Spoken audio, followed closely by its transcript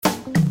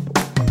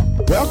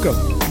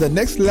Welcome to the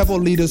Next Level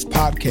Leaders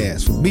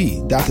Podcast with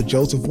me, Dr.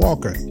 Joseph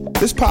Walker.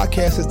 This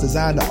podcast is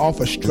designed to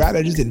offer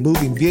strategies in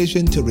moving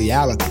vision to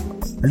reality.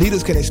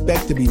 Leaders can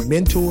expect to be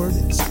mentored,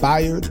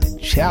 inspired, and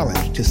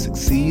challenged to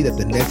succeed at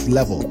the next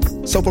level.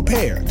 So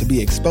prepare to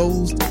be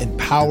exposed,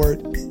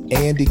 empowered,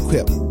 and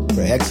equipped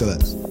for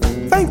excellence.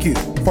 Thank you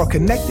for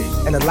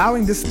connecting and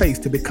allowing this space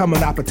to become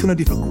an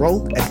opportunity for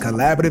growth and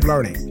collaborative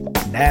learning.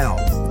 Now,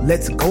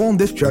 let's go on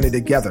this journey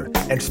together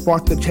and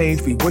spark the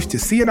change we wish to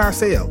see in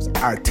ourselves,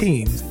 our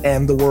teams,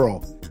 and the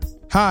world.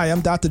 Hi,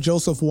 I'm Dr.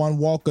 Joseph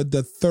Walker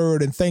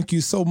III, and thank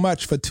you so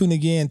much for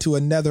tuning in to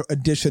another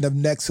edition of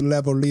Next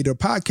Level Leader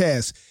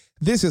Podcast.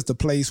 This is the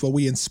place where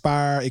we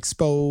inspire,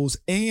 expose,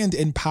 and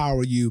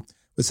empower you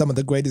with some of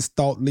the greatest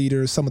thought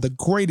leaders, some of the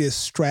greatest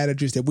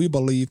strategies that we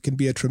believe can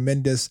be a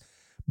tremendous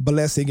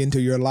blessing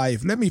into your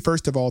life. Let me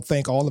first of all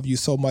thank all of you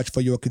so much for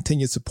your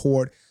continued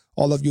support.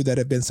 All of you that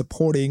have been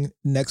supporting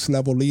Next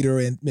Level Leader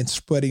and been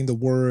spreading the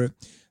word.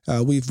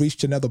 We've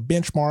reached another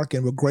benchmark,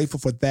 and we're grateful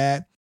for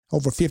that.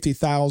 Over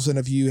 50,000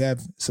 of you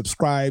have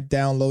subscribed,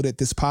 downloaded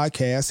this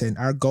podcast, and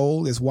our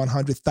goal is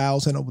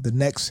 100,000 over the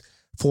next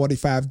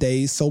 45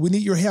 days. So we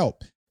need your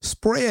help.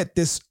 Spread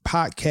this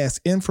podcast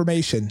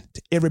information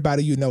to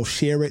everybody you know.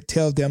 Share it.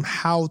 Tell them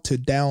how to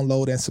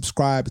download and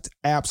subscribe. It's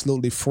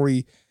absolutely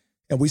free,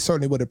 and we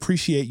certainly would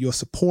appreciate your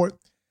support.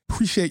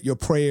 Appreciate your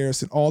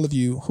prayers and all of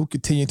you who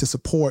continue to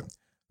support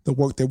the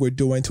work that we're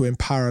doing to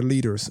empower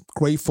leaders.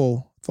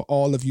 Grateful for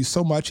all of you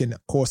so much. And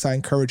of course, I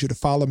encourage you to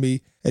follow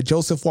me at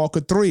Joseph Walker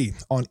 3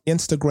 on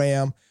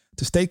Instagram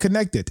to stay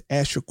connected,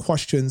 ask your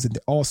questions, and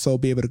to also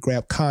be able to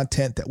grab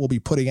content that we'll be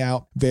putting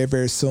out very,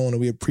 very soon. And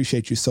we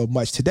appreciate you so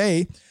much.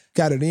 Today,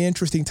 got an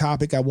interesting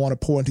topic I want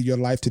to pour into your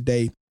life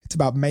today. It's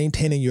about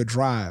maintaining your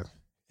drive.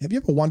 Have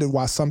you ever wondered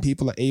why some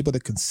people are able to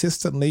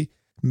consistently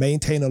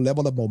maintain a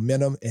level of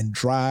momentum and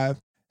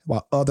drive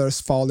while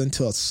others fall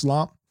into a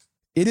slump?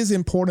 It is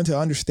important to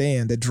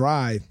understand that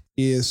drive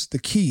is the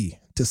key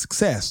to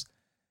success.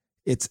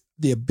 It's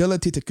the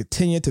ability to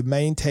continue to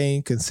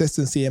maintain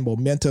consistency and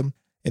momentum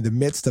in the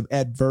midst of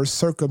adverse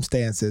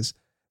circumstances.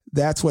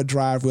 That's what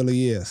drive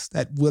really is,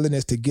 that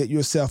willingness to get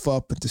yourself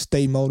up and to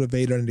stay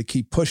motivated and to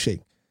keep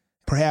pushing.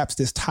 Perhaps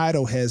this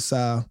title has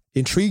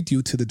intrigued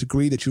you to the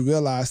degree that you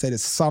realize that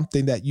it's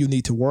something that you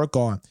need to work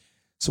on.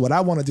 So what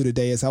I want to do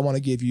today is I want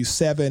to give you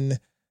 7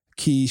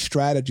 key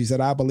strategies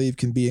that I believe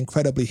can be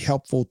incredibly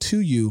helpful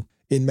to you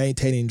in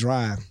maintaining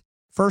drive.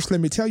 First,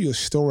 let me tell you a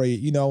story.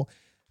 You know,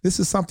 this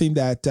is something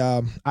that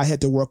I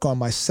had to work on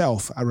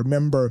myself. I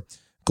remember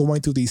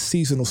going through these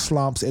seasonal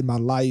slumps in my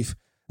life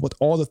with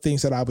all the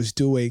things that I was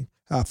doing.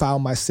 I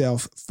found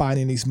myself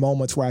finding these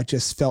moments where I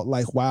just felt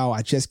like, wow,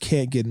 I just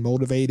can't get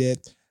motivated.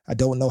 I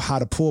don't know how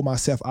to pull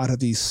myself out of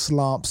these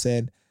slumps.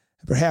 And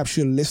perhaps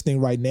you're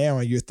listening right now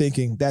and you're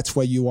thinking that's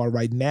where you are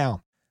right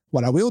now.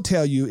 What I will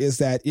tell you is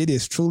that it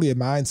is truly a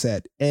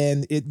mindset,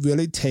 and it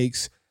really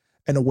takes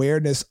an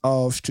awareness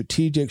of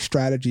strategic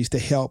strategies to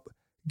help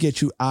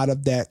get you out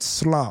of that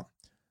slump.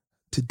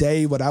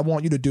 Today, what I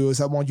want you to do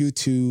is I want you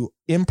to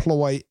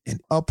employ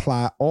and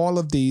apply all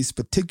of these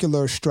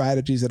particular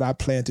strategies that I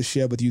plan to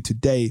share with you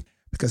today,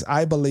 because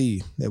I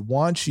believe that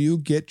once you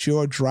get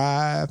your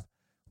drive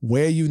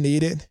where you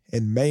need it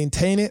and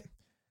maintain it,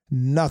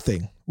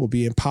 nothing will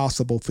be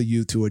impossible for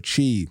you to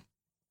achieve.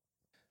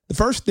 The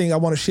first thing I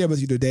want to share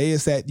with you today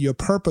is that your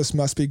purpose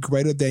must be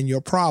greater than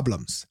your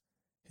problems.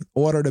 In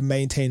order to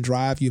maintain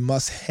drive, you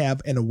must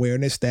have an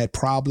awareness that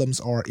problems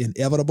are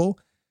inevitable.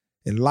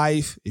 In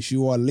life, as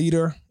you are a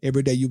leader,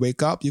 every day you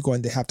wake up, you're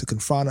going to have to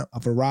confront a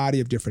variety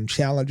of different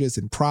challenges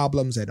and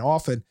problems. And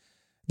often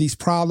these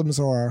problems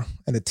are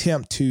an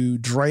attempt to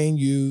drain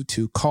you,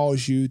 to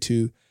cause you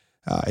to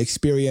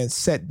experience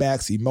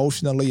setbacks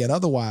emotionally and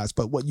otherwise.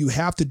 But what you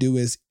have to do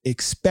is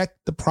expect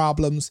the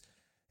problems,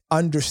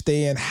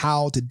 understand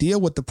how to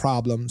deal with the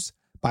problems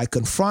by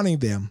confronting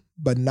them,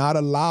 but not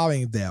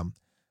allowing them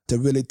to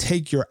really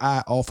take your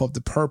eye off of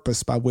the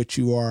purpose by which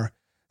you are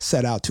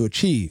set out to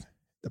achieve.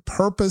 The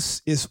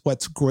purpose is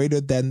what's greater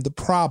than the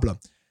problem.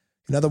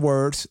 In other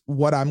words,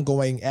 what I'm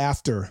going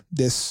after,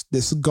 this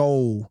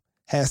goal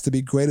has to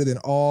be greater than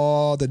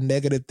all the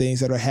negative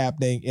things that are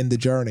happening in the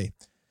journey.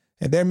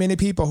 And there are many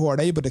people who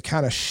are able to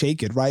kind of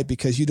shake it, right?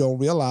 Because you don't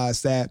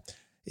realize that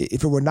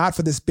if it were not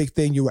for this big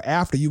thing you were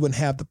after, you wouldn't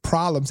have the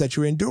problems that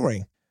you're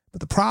enduring.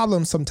 But the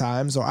problems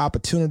sometimes are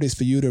opportunities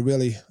for you to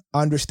really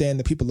understand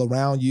the people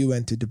around you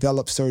and to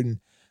develop certain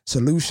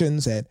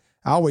solutions. And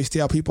I always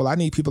tell people I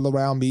need people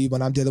around me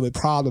when I'm dealing with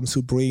problems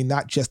who bring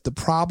not just the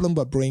problem,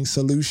 but bring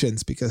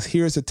solutions, because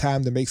here's the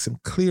time to make some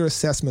clear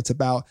assessments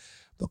about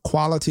the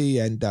quality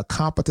and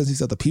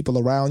competencies of the people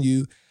around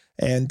you.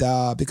 And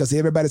because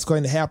everybody's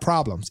going to have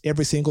problems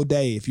every single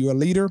day. If you're a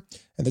leader,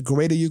 and the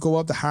greater you go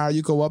up, the higher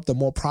you go up, the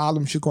more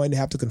problems you're going to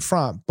have to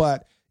confront.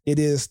 But it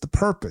is the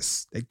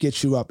purpose that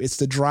gets you up. It's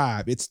the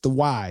drive. It's the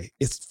why.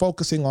 It's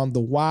focusing on the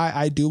why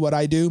I do what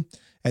I do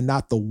and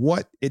not the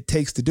what it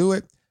takes to do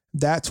it.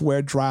 That's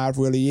where drive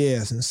really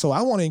is. And so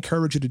I want to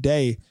encourage you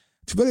today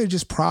to really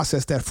just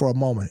process that for a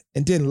moment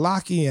and then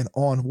lock in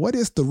on what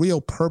is the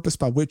real purpose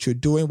by which you're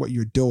doing what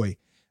you're doing.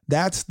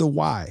 That's the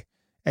why.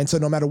 And so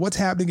no matter what's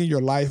happening in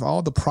your life,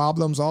 all the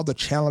problems, all the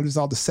challenges,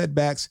 all the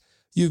setbacks,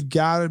 you've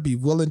got to be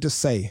willing to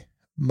say,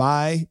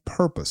 my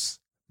purpose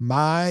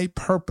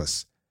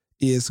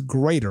is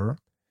greater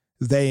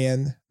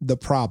than the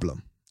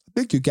problem. I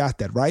think you got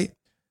that, right?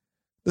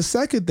 The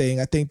second thing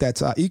I think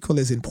that's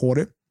equally as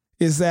important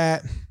is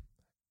that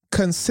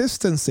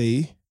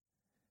consistency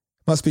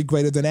must be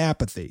greater than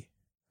apathy.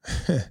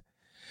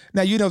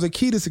 Now, the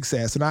key to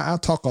success, and I'll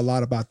talk a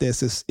lot about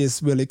this,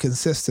 is really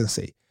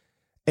consistency.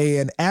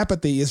 And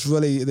apathy is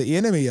really the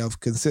enemy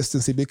of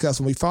consistency, because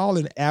when we fall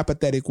in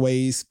apathetic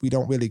ways, we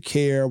don't really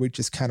care. We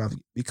just kind of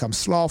become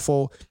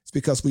slothful. It's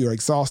because we are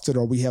exhausted,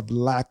 or we have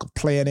lack of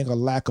planning or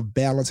lack of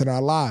balance in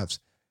our lives.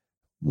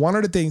 One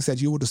of the things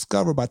that you will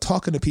discover by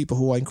talking to people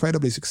who are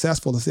incredibly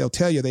successful is they'll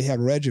tell you they have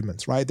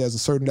regimens, right? There's a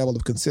certain level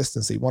of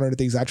consistency. One of the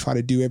things I try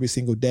to do every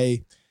single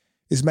day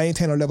is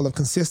maintain a level of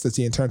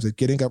consistency in terms of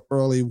getting up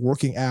early,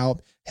 working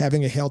out,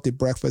 having a healthy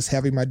breakfast,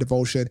 having my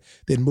devotion,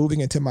 then moving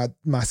into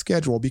my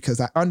schedule,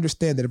 because I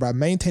understand that if I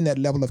maintain that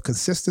level of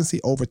consistency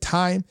over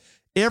time,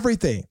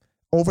 everything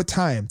over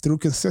time through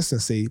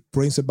consistency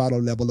brings about a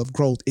level of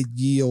growth. It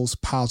yields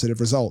positive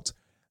results.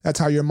 That's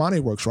how your money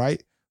works,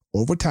 right?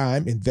 Over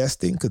time,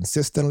 investing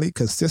consistently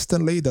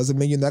doesn't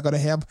mean you're not going to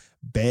have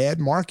bad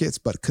markets,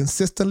 but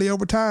consistently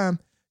over time,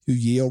 you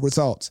yield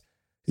results.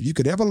 If you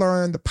could ever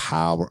learn the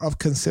power of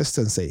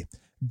consistency,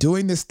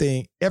 doing this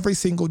thing every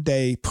single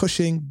day,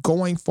 pushing,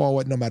 going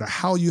forward, no matter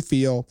how you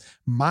feel,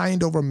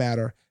 mind over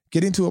matter,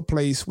 getting to a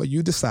place where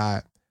you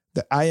decide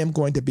that I am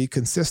going to be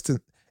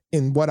consistent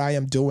in what I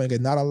am doing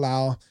and not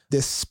allow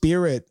this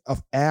spirit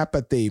of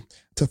apathy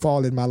to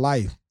fall in my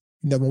life.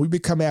 When we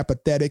become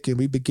apathetic and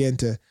we begin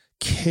to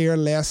care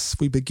less,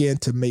 we begin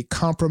to make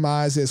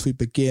compromises, we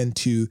begin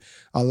to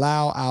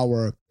allow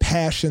our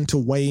passion to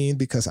wane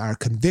because our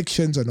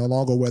convictions are no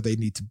longer where they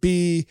need to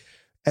be.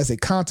 As a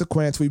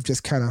consequence, we've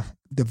just kind of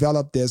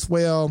developed this,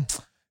 well,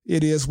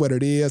 it is what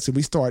it is, and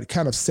we start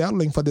kind of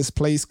settling for this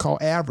place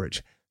called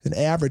average. And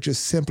average is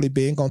simply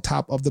being on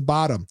top of the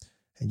bottom,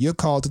 and you're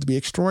called to be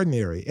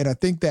extraordinary. And I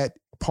think that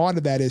part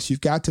of that is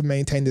you've got to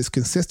maintain this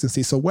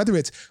consistency. So whether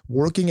it's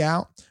working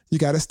out, you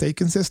got to stay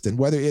consistent.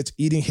 Whether it's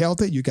eating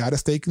healthy, you got to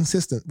stay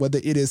consistent. Whether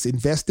it is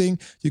investing,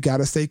 you got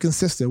to stay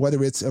consistent.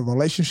 Whether it's a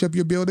relationship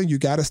you're building, you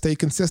got to stay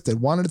consistent.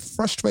 One of the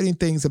frustrating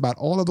things about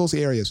all of those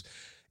areas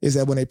is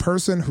that when a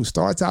person who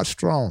starts out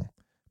strong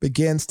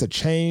begins to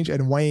change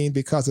and wane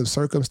because of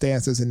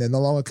circumstances and they're no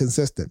longer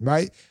consistent,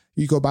 right?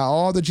 You go buy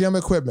all the gym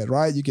equipment,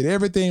 right? You get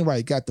everything right.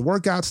 You got the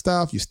workout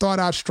stuff. You start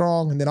out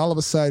strong, and then all of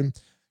a sudden,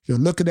 you're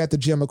looking at the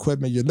gym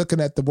equipment, you're looking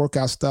at the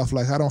workout stuff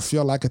like, I don't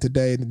feel like it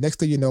today. And the next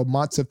thing you know,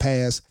 months have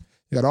passed.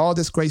 You got all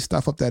this great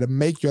stuff up there to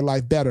make your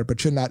life better,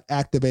 but you're not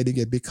activating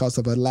it because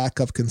of a lack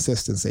of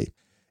consistency.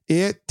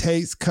 It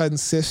takes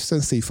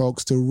consistency,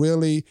 folks, to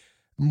really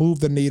move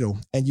the needle.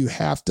 And you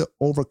have to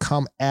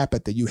overcome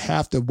apathy. You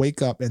have to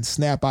wake up and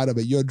snap out of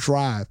it. Your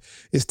drive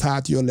is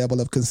tied to your level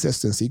of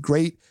consistency.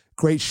 Great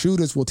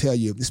shooters will tell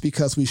you it's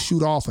because we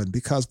shoot often,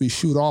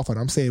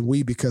 I'm saying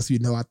we, because,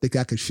 I think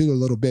I could shoot a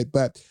little bit,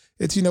 but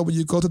it's, when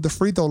you go to the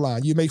free throw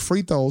line, you make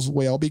free throws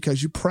well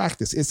because you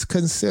practice. It's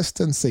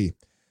consistency.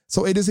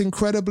 So it is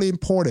incredibly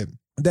important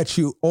that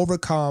you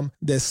overcome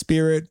the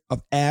spirit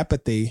of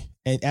apathy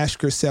and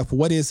ask yourself,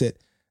 what is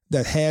it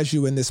that has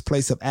you in this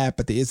place of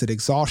apathy? Is it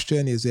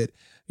exhaustion? Is it,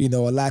 a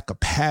lack of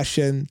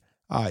passion?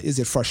 Is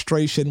it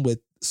frustration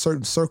with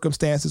certain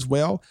circumstances?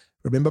 Well,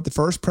 remember the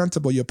first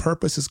principle, your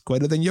purpose is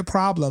greater than your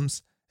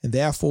problems, and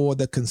therefore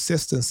the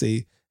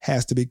consistency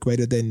has to be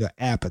greater than your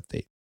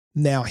apathy.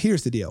 Now,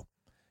 here's the deal.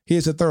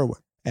 Here's the third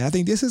one. And I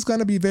think this is going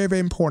to be very, very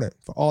important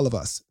for all of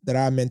us, that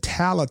our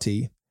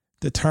mentality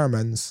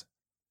determines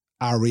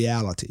our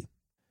reality.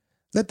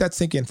 Let that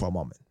sink in for a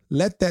moment.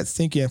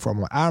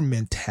 Our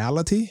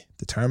mentality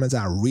determines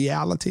our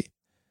reality.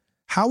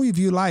 How we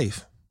view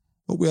life,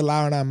 what we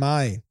allow in our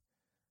mind.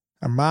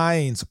 Our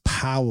mind's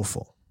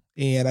powerful.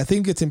 And I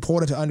think it's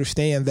important to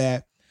understand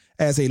that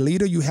as a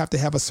leader, you have to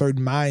have a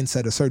certain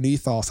mindset, a certain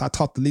ethos. I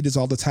talk to leaders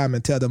all the time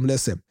and tell them,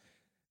 listen,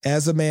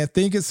 as a man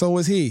thinketh, so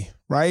is he,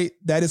 right?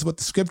 That is what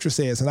the scripture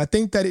says. And I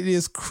think that it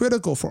is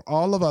critical for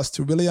all of us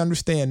to really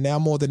understand now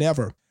more than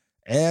ever,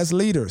 as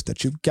leaders,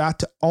 that you've got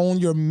to own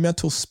your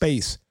mental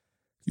space.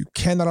 You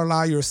cannot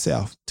allow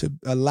yourself to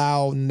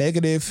allow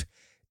negative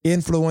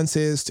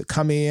influences to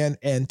come in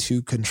and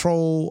to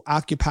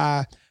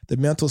occupy the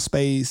mental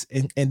space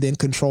and then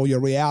control your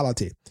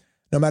reality.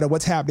 No matter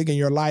what's happening in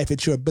your life,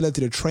 it's your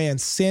ability to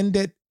transcend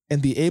it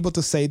and be able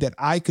to say that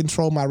I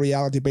control my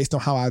reality based on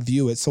how I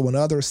view it. So when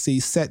others see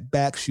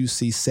setbacks, you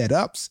see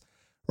setups,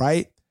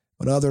 right?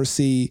 When others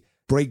see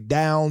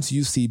breakdowns,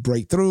 you see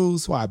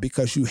breakthroughs. Why?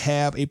 Because you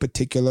have a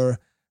particular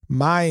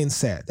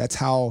mindset. That's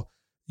how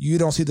you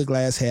don't see the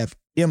glass half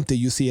empty.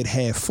 You see it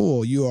half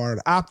full. You are an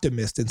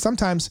optimist. And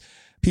sometimes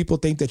people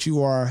think that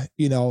you are,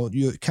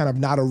 you're kind of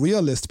not a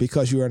realist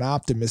because you're an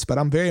optimist, but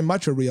I'm very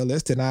much a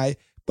realist, and I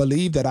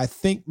believe that I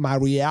think my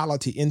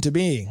reality into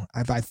being.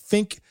 If I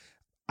think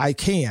I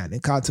can,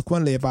 and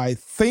consequently, if I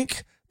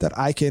think that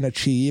I can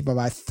achieve, if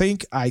I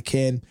think I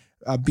can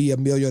be a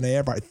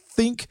millionaire, if I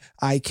think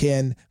I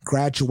can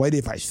graduate,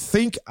 if I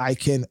think I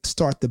can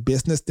start the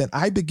business, then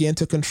I begin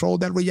to control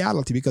that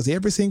reality. Because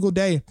every single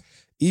day,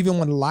 even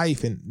when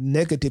life and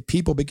negative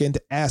people begin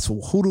to ask,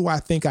 well, who do I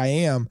think I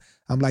am?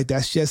 I'm like,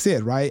 that's just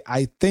it, right?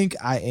 I think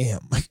I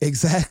am.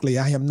 Exactly.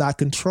 I am not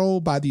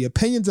controlled by the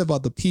opinions of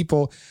other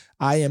people.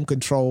 I am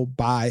controlled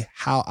by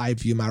how I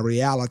view my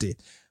reality.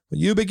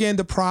 When you begin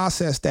to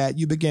process that,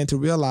 you begin to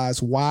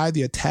realize why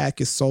the attack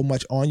is so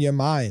much on your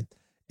mind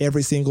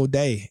every single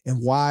day,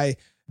 and why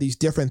these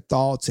different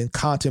thoughts and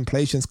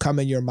contemplations come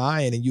in your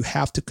mind, and you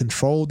have to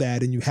control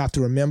that. And you have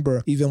to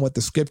remember even what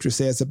the scripture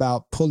says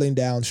about pulling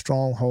down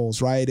strongholds,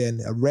 right?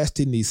 And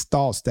arresting these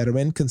thoughts that are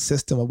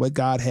inconsistent with what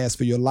God has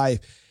for your life.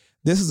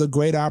 This is a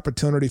great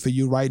opportunity for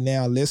you right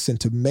now, listen,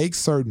 to make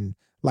certain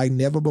like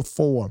never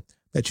before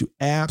that you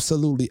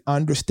absolutely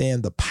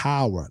understand the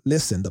power.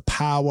 Listen, the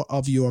power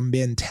of your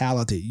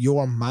mentality,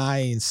 your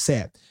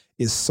mindset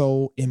is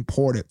so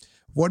important.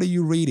 What are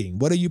you reading?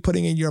 What are you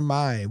putting in your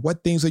mind?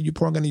 What things are you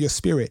pouring into your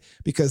spirit?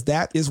 Because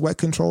that is what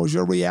controls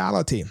your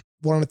reality.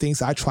 One of the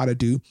things I try to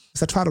do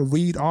is I try to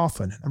read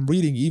often. I'm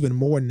reading even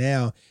more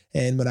now.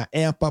 And when I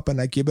amp up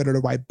and I give it the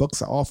right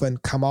books, I often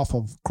come off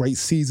of great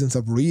seasons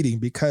of reading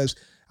because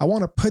I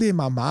want to put in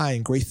my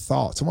mind great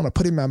thoughts. I want to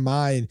put in my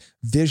mind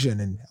vision,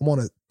 and I want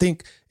to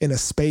think in a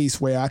space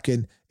where I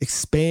can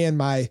expand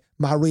my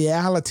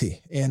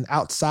reality, and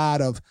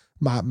outside of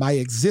my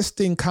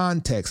existing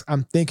context,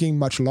 I'm thinking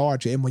much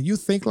larger. And when you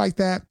think like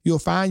that, you'll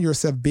find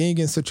yourself being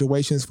in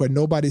situations where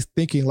nobody's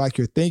thinking like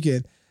you're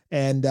thinking.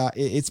 And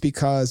it's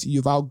because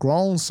you've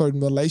outgrown certain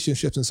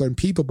relationships and certain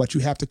people, but you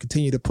have to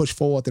continue to push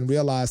forward and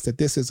realize that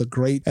this is a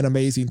great and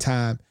amazing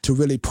time to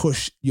really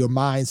push your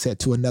mindset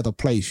to another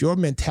place. Your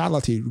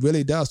mentality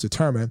really does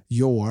determine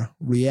your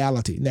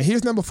reality. Now,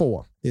 here's number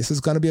 4. This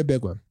is going to be a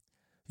big one.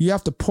 You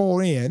have to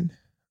pour in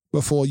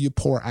before you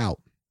pour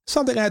out.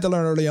 Something I had to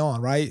learn early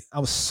on, right? I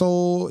was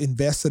so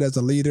invested as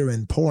a leader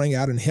in pouring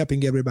out and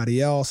helping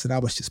everybody else. And I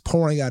was just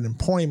pouring out and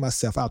pouring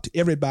myself out to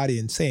everybody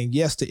and saying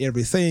yes to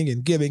everything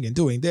and giving and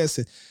doing this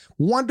and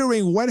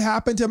wondering what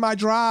happened to my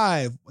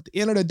drive. At the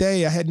end of the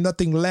day, I had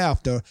nothing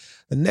left. Or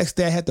the next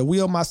day I had to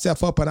wheel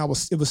myself up, and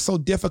it was so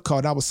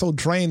difficult. I was so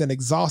drained and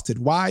exhausted.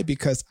 Why?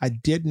 Because I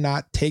did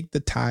not take the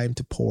time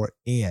to pour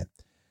in.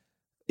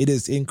 It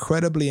is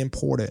incredibly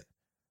important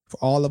for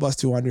all of us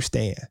to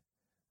understand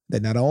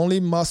that not only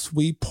must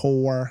we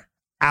pour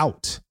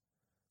out,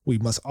 we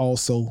must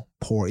also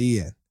pour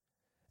in.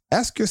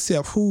 Ask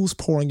yourself, who's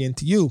pouring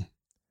into you?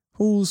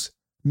 Who's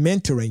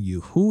mentoring you?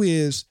 Who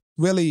is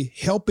really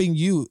helping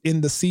you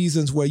in the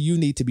seasons where you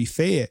need to be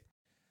fed?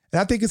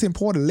 And I think it's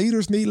important.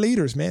 Leaders need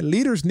leaders, man.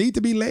 Leaders need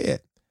to be led.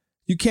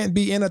 You can't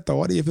be in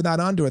authority if you're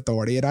not under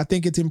authority. And I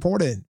think it's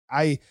important.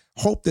 I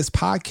hope this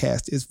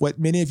podcast is what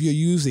many of you are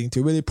using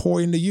to really pour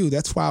into you.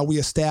 That's why we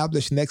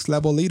established Next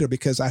Level Leader,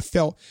 because I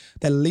felt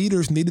that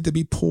leaders needed to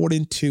be poured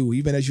into,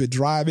 even as you're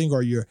driving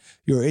or you're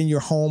in your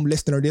home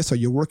listening to this or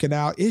you're working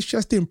out. It's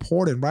just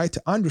important, right,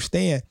 to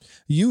understand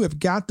you have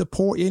got to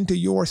pour into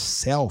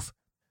yourself.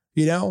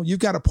 You know, you've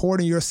got to pour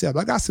into yourself.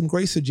 I got some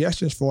great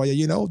suggestions for you.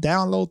 You know,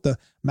 download the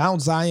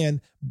Mount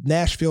Zion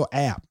Nashville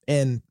app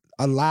and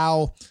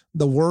allow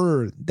the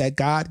word that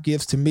God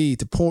gives to me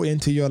to pour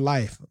into your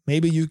life.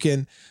 Maybe you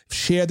can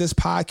share this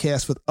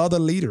podcast with other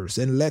leaders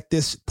and let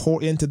this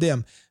pour into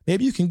them.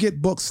 Maybe you can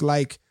get books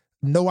like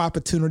No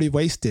Opportunity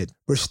Wasted,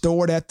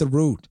 Restored at the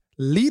Root,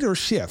 Leader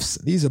Shifts.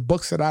 These are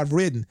books that I've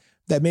written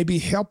that may be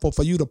helpful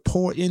for you to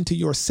pour into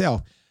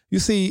yourself. You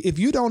see, if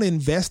you don't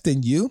invest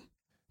in you,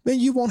 then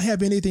you won't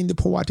have anything to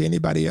pour out to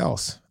anybody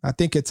else. I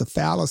think it's a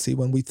fallacy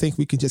when we think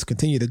we can just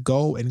continue to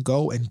go and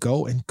go and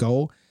go and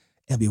go,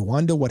 and we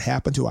wonder what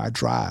happened to our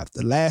drive.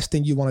 The last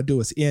thing you want to do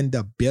is end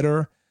up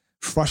bitter,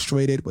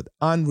 frustrated, with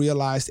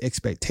unrealized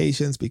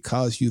expectations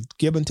because you've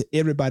given to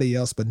everybody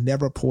else but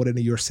never poured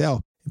into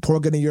yourself. And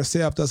pouring into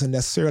yourself doesn't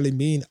necessarily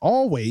mean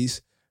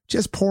always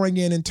just pouring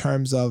in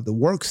terms of the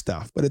work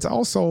stuff, but it's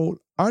also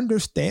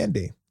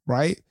understanding,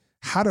 right,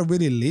 how to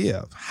really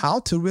live, how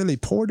to really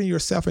pour into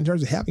yourself in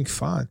terms of having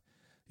fun,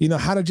 you know,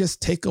 how to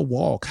just take a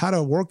walk, how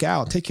to work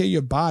out, take care of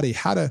your body,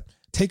 how to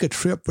take a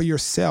trip for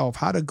yourself,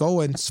 how to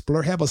go and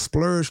have a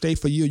splurge day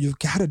for you. You've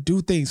got to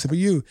do things for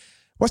you.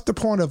 What's the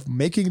point of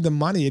making the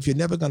money if you're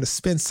never going to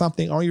spend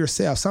something on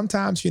yourself?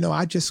 Sometimes, you know,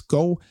 I just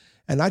go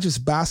and I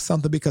just buy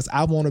something because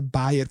I want to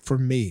buy it for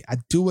me. I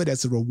do it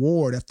as a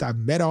reward. After I've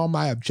met all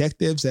my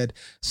objectives and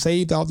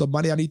saved all the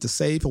money I need to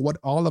save for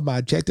all of my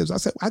objectives, I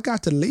said, I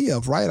got to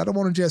live, right? I don't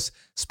want to just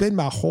spend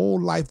my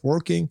whole life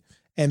working.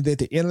 And at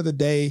the end of the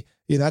day,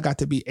 you know, I got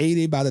to be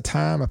 80 by the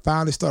time I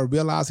finally started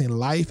realizing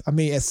life. I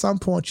mean, at some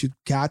point, you've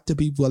got to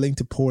be willing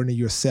to pour into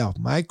yourself.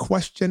 My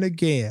question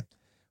again,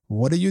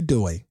 what are you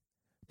doing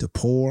to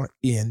pour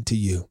into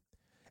you?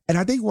 And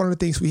I think one of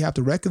the things we have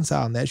to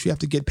reconcile in that is you have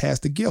to get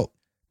past the guilt.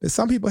 But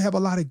some people have a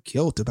lot of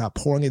guilt about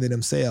pouring into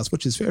themselves,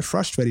 which is very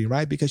frustrating,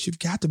 right? Because you've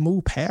got to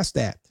move past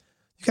that.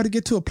 You got to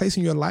get to a place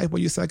in your life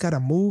where you say, I got to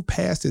move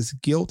past this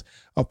guilt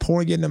of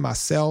pouring into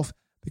myself,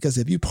 because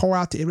if you pour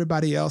out to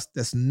everybody else,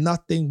 there's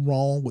nothing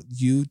wrong with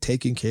you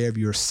taking care of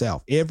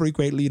yourself. Every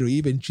great leader,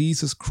 even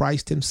Jesus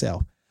Christ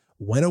himself,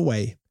 went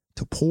away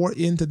to pour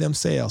into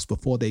themselves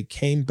before they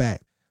came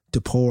back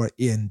to pour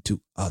into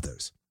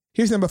others.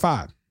 Here's number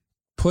 5.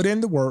 Put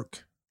in the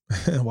work,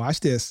 watch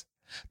this,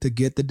 to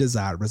get the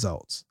desired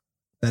results.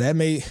 Now that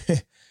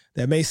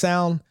may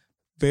sound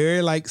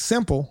very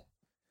simple,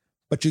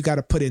 but you got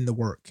to put in the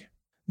work.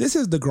 This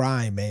is the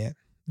grind, man.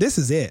 This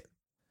is it.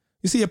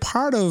 You see, a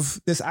part of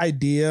this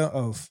idea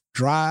of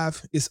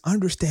drive is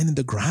understanding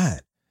the grind.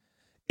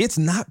 It's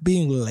not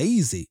being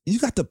lazy. You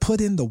got to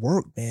put in the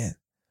work, man.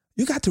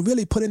 You got to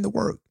really put in the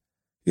work.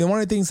 You know, one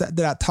of the things that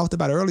I talked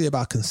about earlier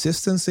about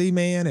consistency,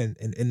 man,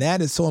 and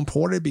that is so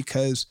important,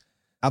 because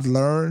I've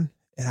learned,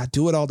 and I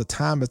do it all the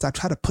time, is I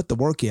try to put the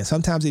work in.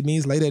 Sometimes it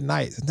means late at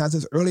night. Sometimes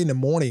it's early in the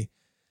morning.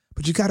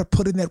 But you got to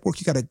put in that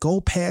work. You got to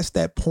go past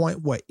that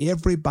point where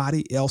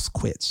everybody else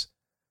quits.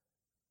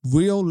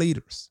 Real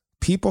leaders,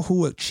 people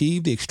who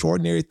achieve the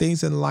extraordinary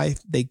things in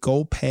life, they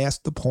go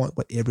past the point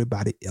where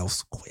everybody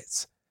else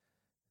quits.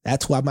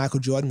 That's why Michael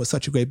Jordan was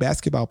such a great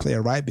basketball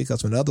player, right?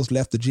 Because when others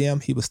left the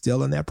gym, he was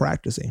still in there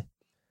practicing.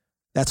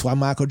 That's why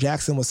Michael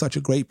Jackson was such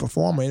a great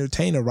performer,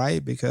 entertainer,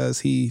 right? Because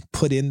he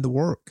put in the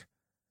work.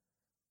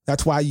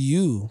 That's why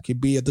you can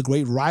be the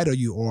great writer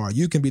you are.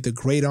 You can be the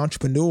great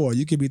entrepreneur.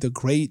 You can be the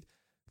great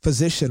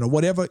physician, or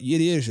whatever it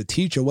is, your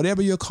teacher,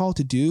 whatever you're called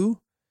to do.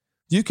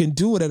 You can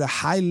do it at a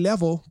high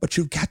level, but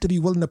you've got to be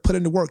willing to put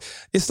in the work.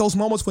 It's those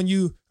moments when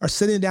you are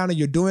sitting down and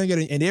you're doing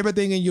it, and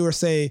everything in you are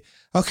saying,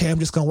 okay, I'm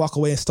just going to walk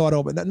away and start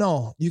over.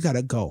 No, you got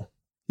to go.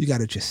 You got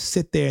to just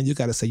sit there and you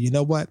got to say, you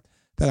know what?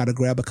 If I got to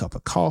grab a cup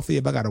of coffee,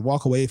 if I got to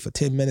walk away for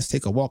 10 minutes,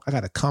 take a walk, I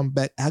got to come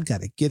back. I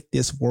got to get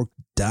this work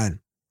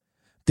done.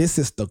 This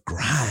is the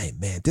grind,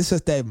 man. This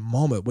is that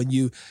moment when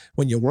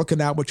you're working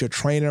out with your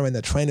trainer and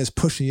the trainer's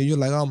pushing you. You're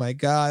like, oh my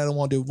God, I don't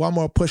want to do one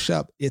more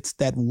push-up. It's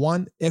that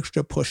one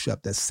extra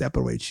push-up that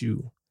separates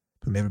you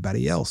from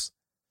everybody else.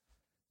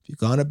 If you're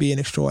going to be an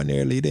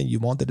extraordinary leader and you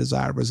want the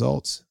desired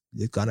results,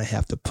 you're going to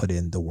have to put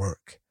in the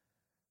work.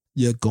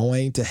 You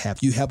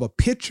have a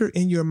picture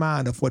in your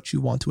mind of what you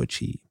want to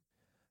achieve.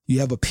 You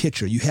have a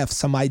picture. You have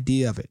some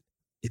idea of it.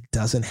 It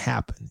doesn't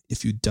happen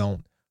if you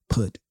don't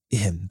put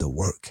in the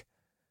work.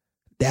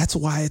 That's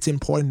why it's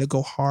important to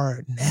go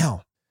hard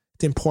now.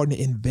 It's important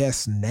to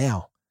invest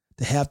now,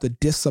 to have the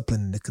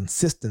discipline and the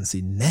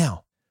consistency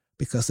now,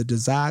 because the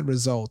desired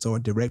results are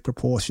a direct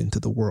proportion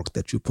to the work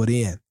that you put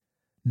in.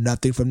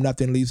 Nothing from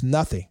nothing leaves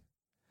nothing.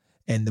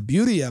 And the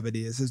beauty of it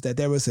is that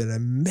there is an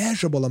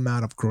immeasurable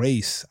amount of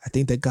grace, I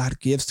think, that God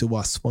gives to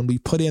us when we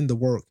put in the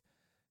work.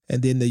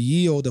 And then the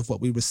yield of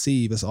what we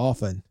receive is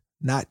often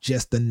not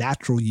just the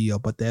natural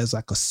yield, but there's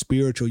like a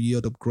spiritual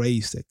yield of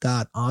grace that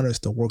God honors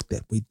the work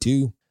that we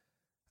do.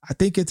 I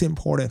think it's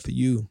important for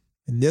you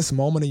in this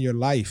moment in your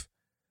life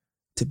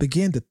to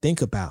begin to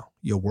think about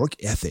your work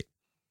ethic.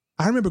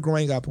 I remember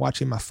growing up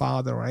watching my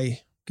father,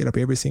 right, get up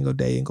every single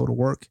day and go to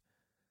work.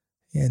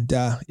 And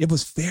it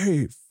was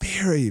very,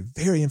 very,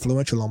 very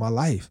influential on my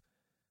life.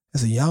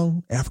 As a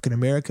young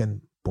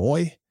African-American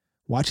boy,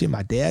 watching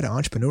my dad, an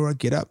entrepreneur,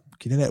 get up,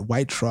 get in that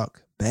white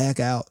truck, bag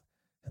out,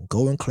 and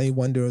go and clean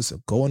windows,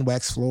 go and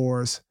wax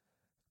floors,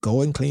 go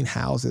and clean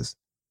houses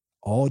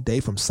all day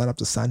from sun up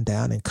to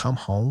sundown and come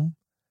home.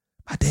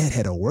 My dad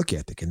had a work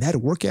ethic, and that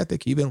work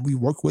ethic, even we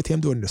worked with him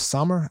during the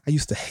summer. I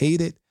used to hate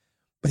it,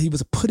 but he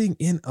was putting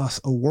in us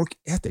a work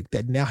ethic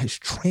that now has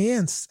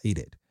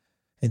translated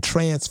and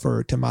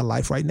transferred to my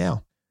life right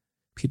now.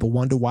 People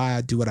wonder why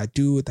I do what I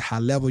do at the high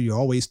level. You're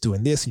always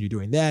doing this and you're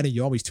doing that and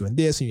you're always doing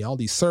this and you're all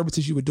these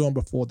services you were doing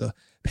before the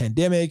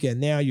pandemic,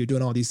 and now you're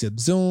doing all these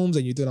Zooms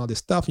and you're doing all this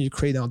stuff and you're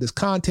creating all this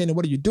content. And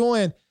what are you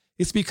doing?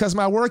 It's because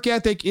my work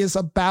ethic is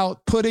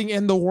about putting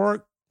in the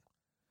work.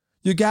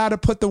 You got to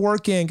put the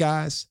work in,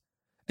 guys.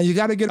 And you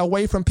got to get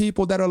away from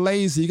people that are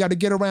lazy. You got to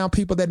get around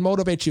people that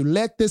motivate you.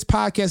 Let this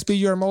podcast be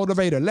your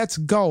motivator. Let's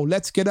go.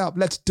 Let's get up.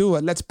 Let's do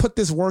it. Let's put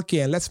this work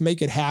in. Let's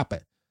make it happen.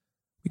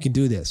 We can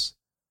do this.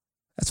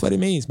 That's what it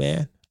means,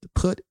 man, to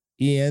put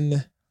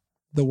in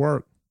the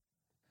work.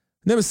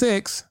 Number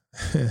 6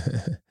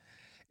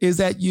 is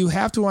that you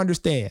have to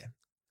understand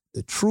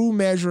the true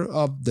measure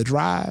of the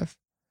drive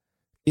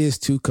is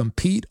to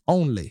compete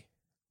only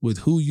with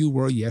who you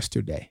were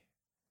yesterday.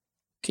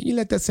 Can you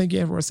let that sink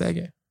in for a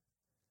second?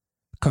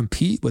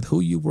 Compete with who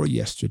you were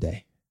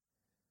yesterday.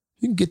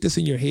 You can get this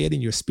in your head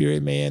and your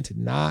spirit, man, to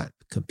not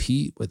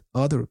compete with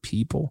other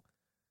people.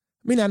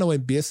 I mean, I know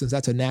in business,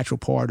 that's a natural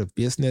part of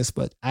business,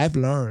 but I've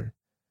learned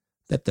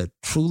that the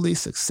truly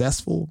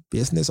successful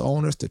business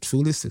owners, the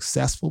truly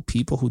successful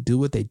people who do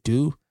what they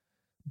do,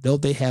 though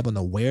they have an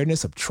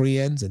awareness of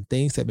trends and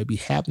things that may be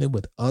happening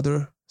with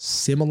other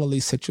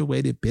similarly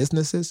situated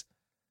businesses,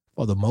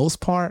 for the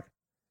most part,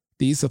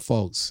 these are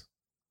folks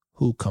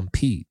who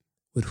compete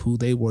with who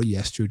they were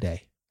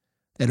yesterday.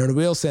 And in a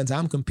real sense,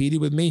 I'm competing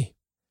with me.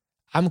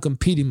 I'm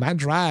competing. My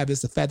drive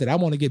is the fact that I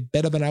want to get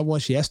better than I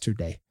was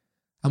yesterday.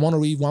 I want to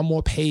read one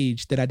more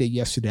page than I did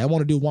yesterday. I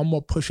want to do one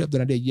more push-up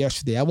than I did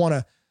yesterday. I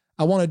want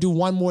to do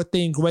one more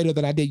thing greater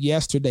than I did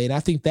yesterday. And I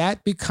think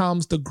that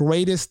becomes the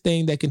greatest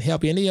thing that can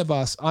help any of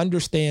us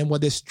understand where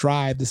this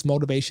drive, this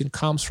motivation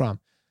comes from.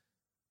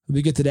 When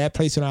we get to that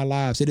place in our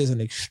lives, it is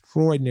an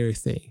extraordinary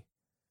thing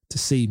to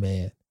see,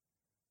 man.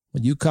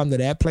 When you come to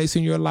that place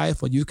in your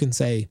life where you can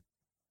say,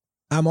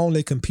 I'm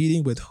only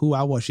competing with who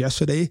I was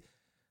yesterday,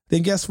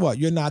 then guess what?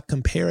 You're not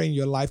comparing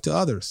your life to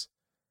others.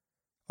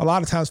 A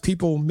lot of times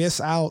people miss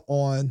out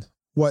on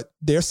what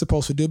they're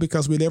supposed to do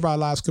because we live our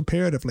lives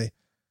comparatively.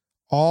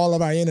 All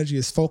of our energy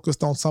is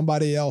focused on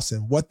somebody else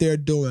and what they're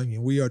doing.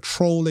 And we are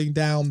trolling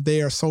down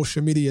their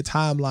social media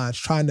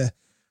timelines, trying to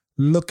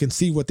look and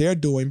see what they're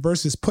doing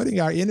versus putting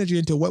our energy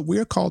into what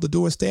we're called to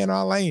do and stay in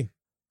our lane.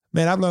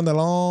 Man, I've learned a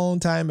long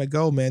time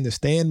ago, man, to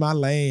stay in my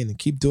lane and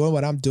keep doing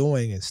what I'm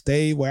doing and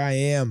stay where I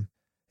am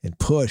and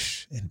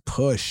push and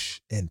push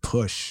and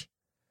push.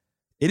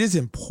 It is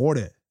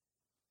important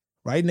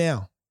right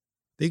now.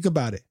 Think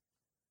about it.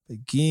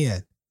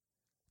 Again,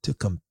 to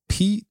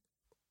compete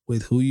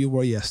with who you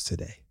were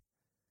yesterday.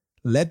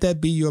 Let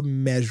that be your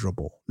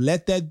measurable.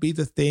 Let that be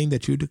the thing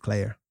that you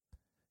declare.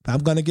 If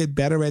I'm going to get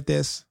better at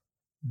this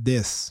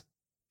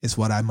is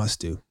what I must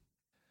do.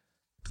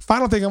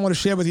 Final thing I want to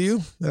share with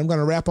you, and I'm going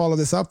to wrap all of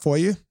this up for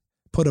you,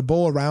 put a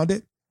bow around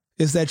it,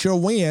 is that your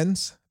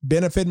wins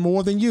benefit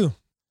more than you.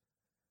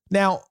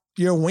 Now,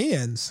 your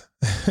wins,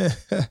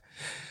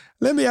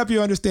 let me help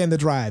you understand the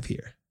drive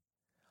here.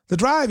 The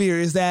drive here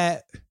is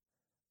that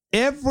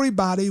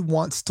everybody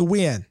wants to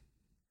win.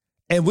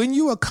 And when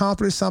you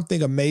accomplish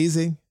something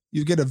amazing,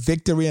 you get a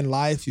victory in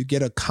life, you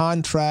get a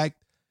contract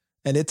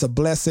and it's a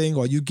blessing,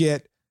 or you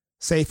get,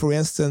 say, for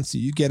instance,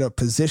 you get a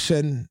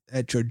position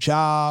at your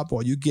job,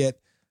 or you get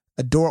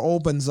a door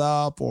opens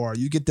up, or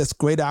you get this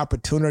great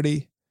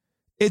opportunity.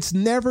 It's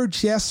never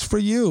just for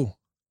you.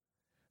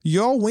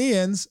 Your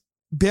wins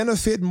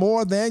benefit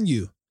more than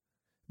you.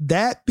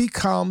 That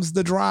becomes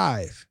the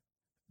drive.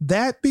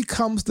 That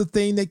becomes the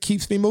thing that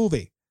keeps me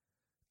moving.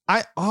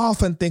 I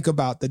often think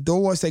about the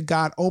doors that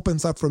God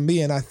opens up for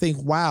me, and I think,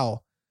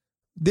 wow,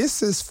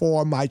 this is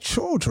for my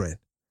children.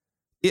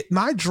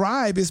 My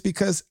drive is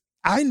because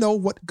I know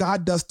what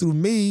God does through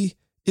me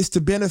is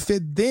to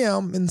benefit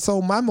them. And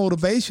so my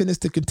motivation is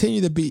to continue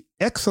to be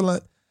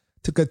excellent,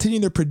 to continue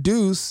to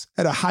produce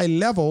at a high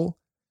level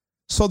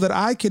so that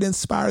I can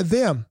inspire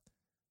them.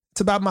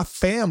 It's about my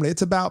family.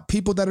 It's about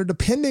people that are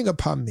depending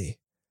upon me.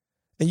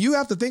 And you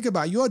have to think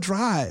about your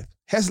drive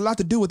has a lot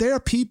to do with there are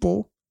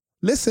people,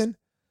 listen,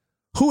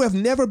 who have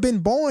never been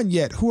born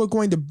yet, who are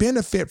going to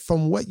benefit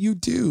from what you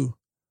do.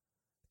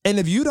 And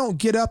if you don't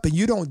get up and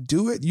you don't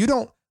do it, you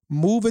don't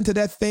move into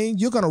that thing,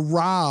 you're going to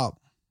rob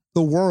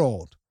the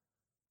world.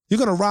 You're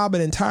going to rob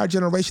an entire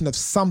generation of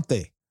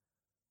something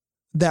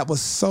that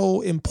was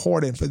so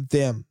important for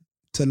them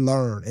to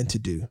learn and to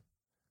do.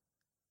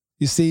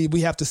 You see,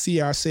 we have to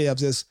see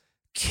ourselves as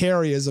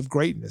carriers of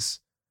greatness.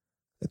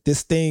 That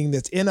this thing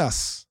that's in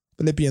us,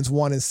 Philippians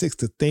 1:6,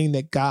 the thing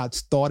that God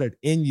started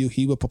in you,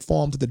 he will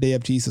perform to the day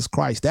of Jesus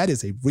Christ. That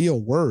is a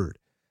real word.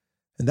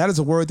 And that is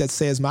a word that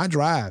says my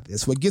drive.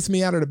 It's what gets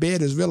me out of the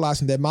bed is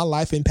realizing that my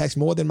life impacts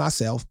more than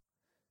myself.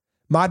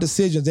 My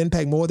decisions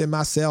impact more than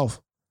myself.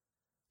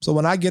 So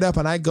when I get up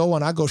and I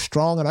go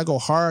strong and I go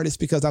hard, it's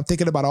because I'm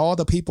thinking about all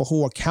the people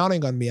who are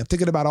counting on me. I'm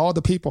thinking about all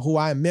the people who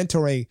I am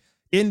mentoring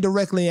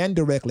indirectly and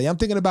directly. I'm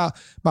thinking about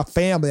my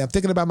family. I'm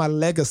thinking about my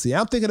legacy.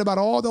 I'm thinking about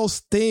all those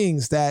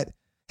things that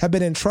have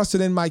been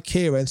entrusted in my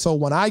care. And so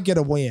when I get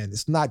a win,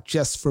 it's not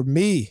just for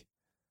me,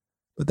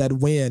 but that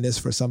win is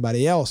for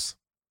somebody else.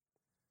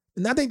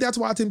 And I think that's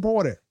why it's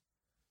important.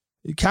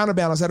 You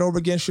counterbalance that over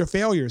against your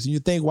failures. And you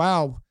think,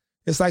 wow,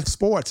 it's like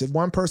sports. If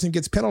one person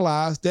gets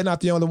penalized, they're not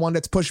the only one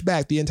that's pushed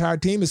back. The entire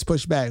team is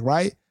pushed back,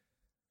 right?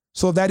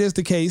 So if that is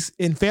the case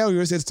in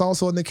failures, it's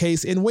also in the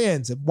case in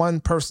wins. If one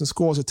person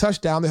scores a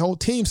touchdown, the whole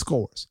team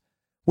scores.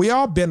 We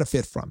all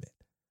benefit from it.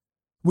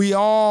 We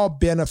all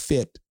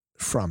benefit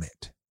from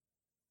it.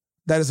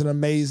 That is an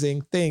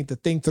amazing thing to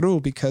think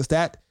through, because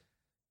that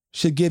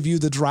should give you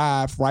the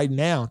drive right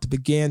now to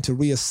begin to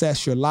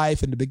reassess your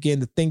life and to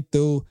begin to think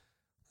through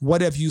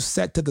what have you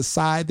set to the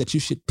side that you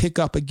should pick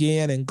up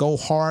again and go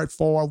hard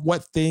for?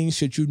 What things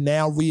should you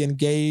now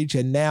re-engage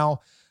and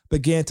now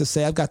begin to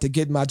say, I've got to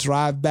get my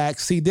drive back?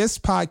 See, this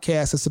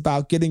podcast is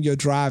about getting your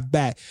drive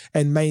back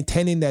and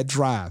maintaining that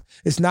drive.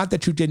 It's not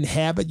that you didn't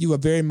have it. You were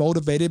very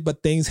motivated,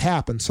 but things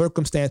happen.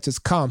 Circumstances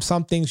come.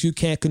 Some things you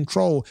can't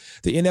control,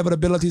 the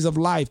inevitabilities of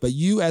life, but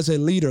you as a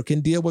leader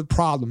can deal with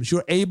problems.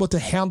 You're able to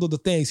handle the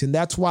things. And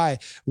that's why,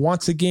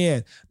 once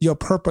again, your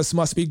purpose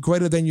must be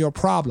greater than your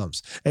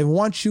problems. And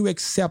once you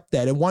accept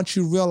that, and once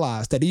you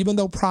realize that even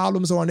though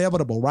problems are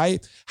inevitable,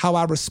 right, how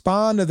I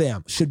respond to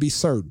them should be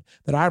certain,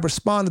 that I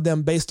respond to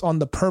them based on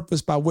the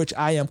purpose by which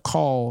I am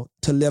called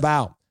to live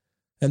out.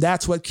 And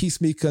that's what keeps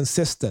me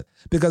consistent,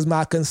 because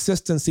my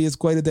consistency is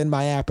greater than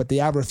my apathy.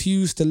 I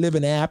refuse to live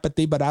in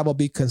apathy, but I will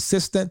be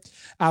consistent.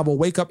 I will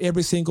wake up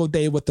every single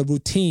day with a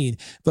routine,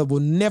 but will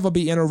never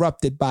be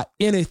interrupted by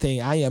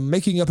anything. I am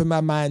making up in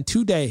my mind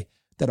today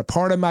that a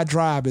part of my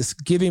drive is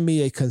giving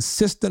me a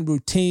consistent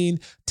routine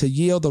to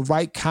yield the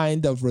right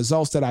kind of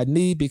results that I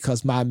need,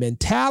 because my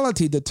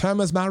mentality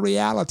determines my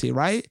reality,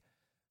 right?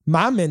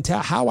 My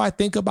mentality, how I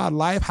think about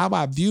life, how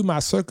I view my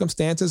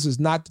circumstances is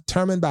not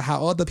determined by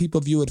how other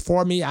people view it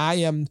for me. I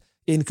am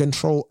in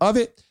control of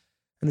it.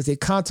 And as a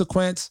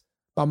consequence,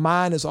 my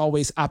mind is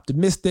always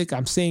optimistic.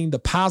 I'm seeing the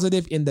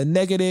positive in the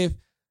negative.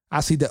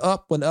 I see the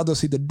up when others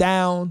see the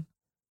down.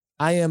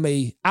 I am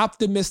an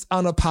optimist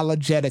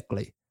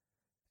unapologetically.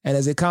 And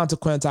as a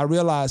consequence, I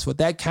realize with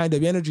that kind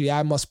of energy,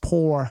 I must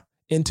pour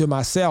into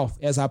myself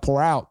as I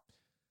pour out.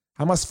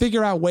 I must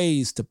figure out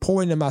ways to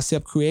pour into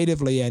myself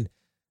creatively and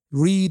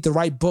read the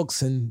right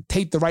books and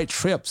take the right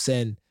trips.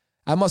 And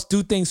I must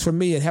do things for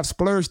me and have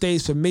splurge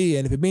days for me.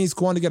 And if it means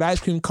going to get ice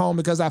cream cone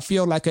because I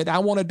feel like it, I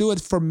want to do it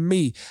for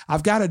me.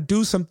 I've got to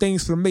do some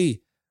things for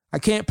me. I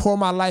can't pour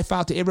my life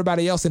out to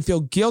everybody else and feel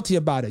guilty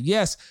about it.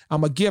 Yes,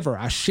 I'm a giver.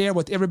 I share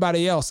with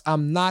everybody else.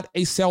 I'm not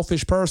a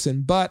selfish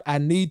person, but I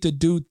need to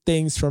do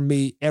things for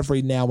me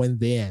every now and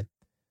then.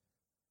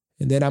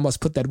 And then I must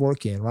put that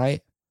work in,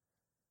 right?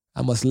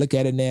 I must look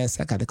at it now and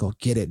say, I got to go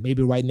get it.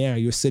 Maybe right now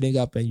you're sitting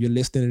up and you're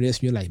listening to this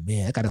and you're like,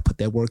 man, I got to put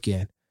that work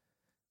in.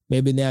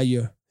 Maybe now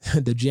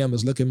the gym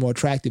is looking more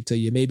attractive to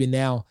you. Maybe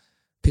now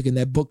picking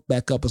that book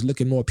back up is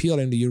looking more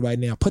appealing to you right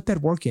now. Put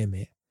that work in,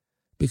 man.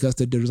 Because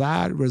the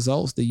desired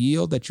results, the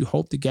yield that you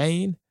hope to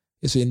gain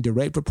is in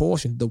direct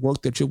proportion to the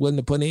work that you're willing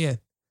to put in.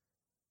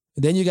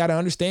 And then you got to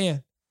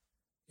understand,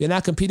 you're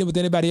not competing with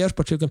anybody else,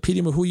 but you're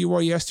competing with who you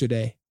were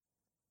yesterday.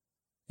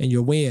 And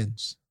your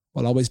wins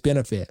will always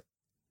benefit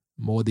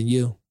more than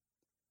you.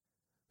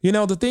 You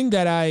know, the thing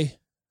that I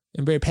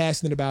am very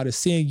passionate about is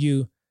seeing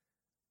you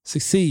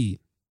succeed,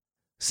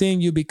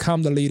 seeing you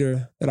become the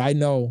leader that I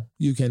know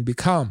you can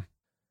become.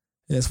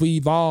 And as we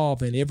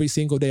evolve, and every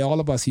single day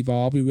all of us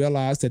evolve, we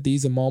realize that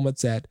these are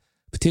moments that,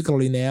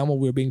 particularly now when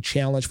we're being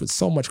challenged with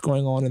so much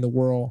going on in the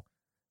world,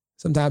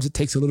 sometimes it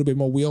takes a little bit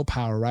more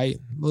willpower, right?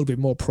 A little bit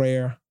more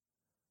prayer,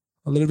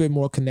 a little bit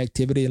more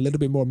connectivity, a little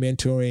bit more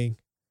mentoring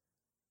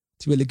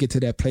to really get to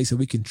that place where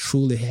we can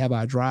truly have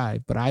our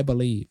drive. But I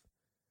believe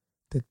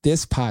that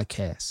this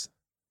podcast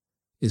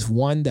is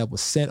one that was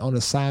sent on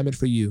assignment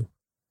for you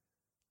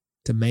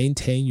to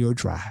maintain your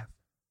drive.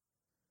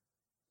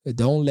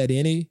 Don't let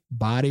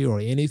anybody or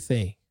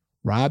anything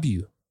rob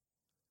you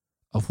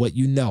of what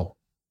you know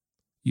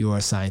you are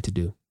assigned to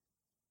do.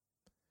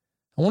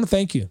 I want to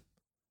thank you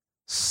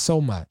so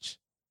much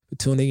for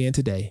tuning in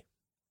today.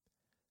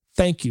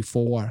 Thank you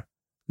for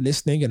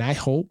listening, and I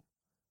hope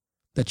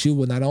that you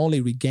will not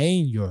only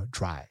regain your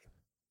drive,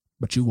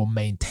 but you will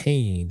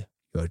maintain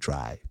your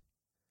drive.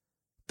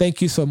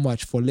 Thank you so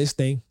much for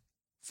listening.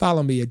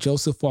 Follow me at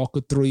Joseph Walker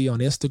 3 on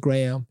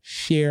Instagram.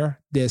 Share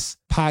this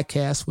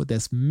podcast with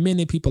as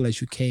many people as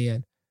you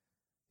can.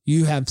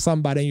 You have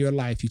somebody in your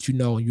life that you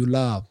know and you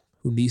love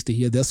who needs to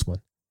hear this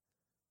one.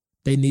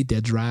 They need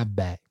their drive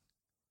back.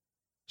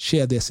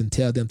 Share this and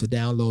tell them to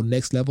download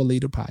Next Level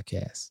Leader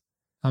Podcast.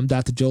 I'm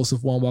Dr.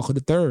 Joseph Walker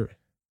III.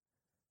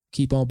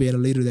 Keep on being a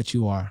leader that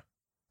you are.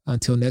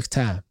 Until next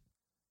time,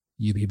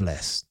 you be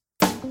blessed.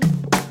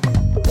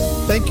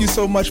 Thank you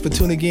so much for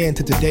tuning in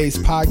to today's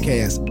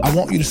podcast. I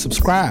want you to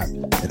subscribe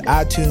at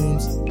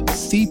iTunes,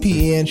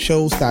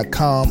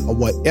 cpnshows.com, or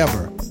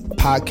whatever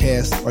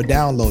podcast are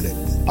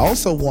downloaded. I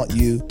also want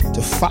you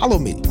to follow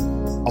me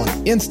on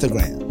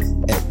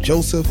Instagram at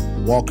Joseph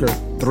Walker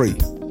 3.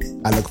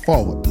 I look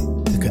forward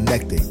to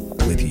connecting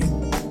with you.